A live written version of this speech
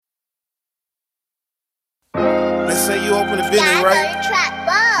Let's say you open a business,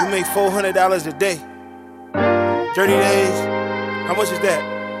 right? You make $400 a day. 30 days, how much is that?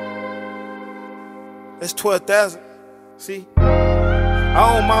 That's 12,000. See?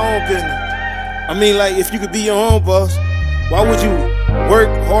 I own my own business. I mean, like, if you could be your own boss, why would you work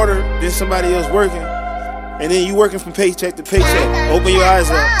harder than somebody else working? And then you working from paycheck to paycheck. Open your eyes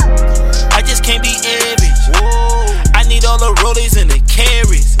up. I just can't be average. Whoa. I need all the rollies and the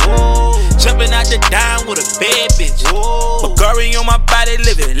carries. Whoa. Jumping out the dime with a bad bitch. Bulgari on my body,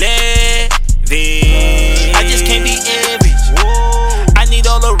 living lavish. I just can't be average. Whoa. I need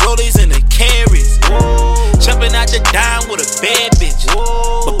all the rollies and the carries. Whoa. Jumping out the dime with a bad bitch.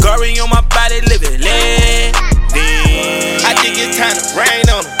 Bulgari on my body, living lavish. I think it's time to rain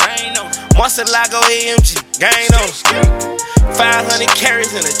on them. Marcelago AMG, gang on them. 500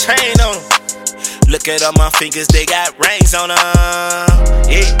 carats and a chain on them. Look at all my fingers, they got rings on them.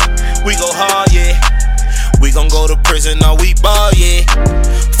 Yeah, we go hard, yeah. We gon' go to prison or we ball, yeah.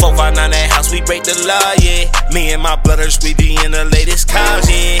 459 that house, we break the law, yeah. Me and my brothers, we be in the latest cars,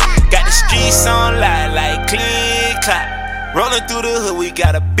 yeah. Got the streets on light like click clap. Rolling through the hood, we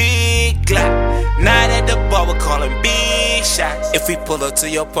got a big Glock. Night at the bar, we're calling big shots. If we pull up to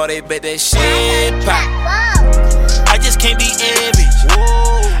your party, bet that shit pop. I just can't be average.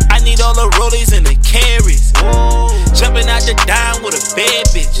 Whoa. I need all the rollies and the carries. Whoa. Jumping out the dime with a bad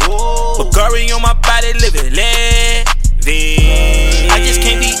bitch. Bulgari on my body, living lavish. I just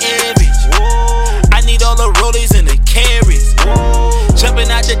can't be average. Whoa. I need all the rollies and the carries. Whoa. Jumping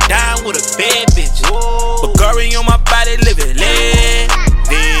out the dime with a bad bitch. Bulgari on my body, living lavish.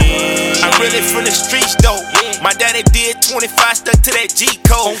 I'm really from the streets though. My daddy did 25, stuck to that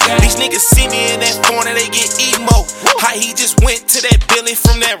G-code. These niggas see me in that corner, they get emo. How he just went to that Billy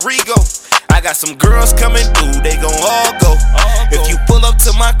from that Rego. I got some girls coming through, they gon' all go. If you pull up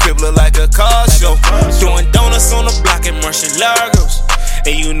to my crib, look like a car show. Doing donuts on the block in Murcielagos.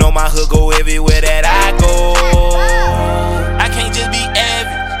 And you know my hood go everywhere that I go. I can't just be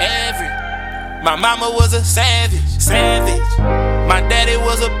average. My mama was a savage. My daddy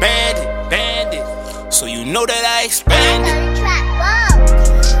was a bandit. So you know that I expanded.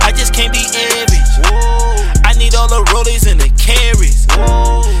 I just can't be average. Whoa. I need all the rollies and the carries.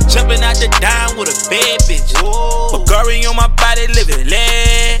 Whoa. Jumping out the dime with a bad bitch. Bulgari on my body, living lavish.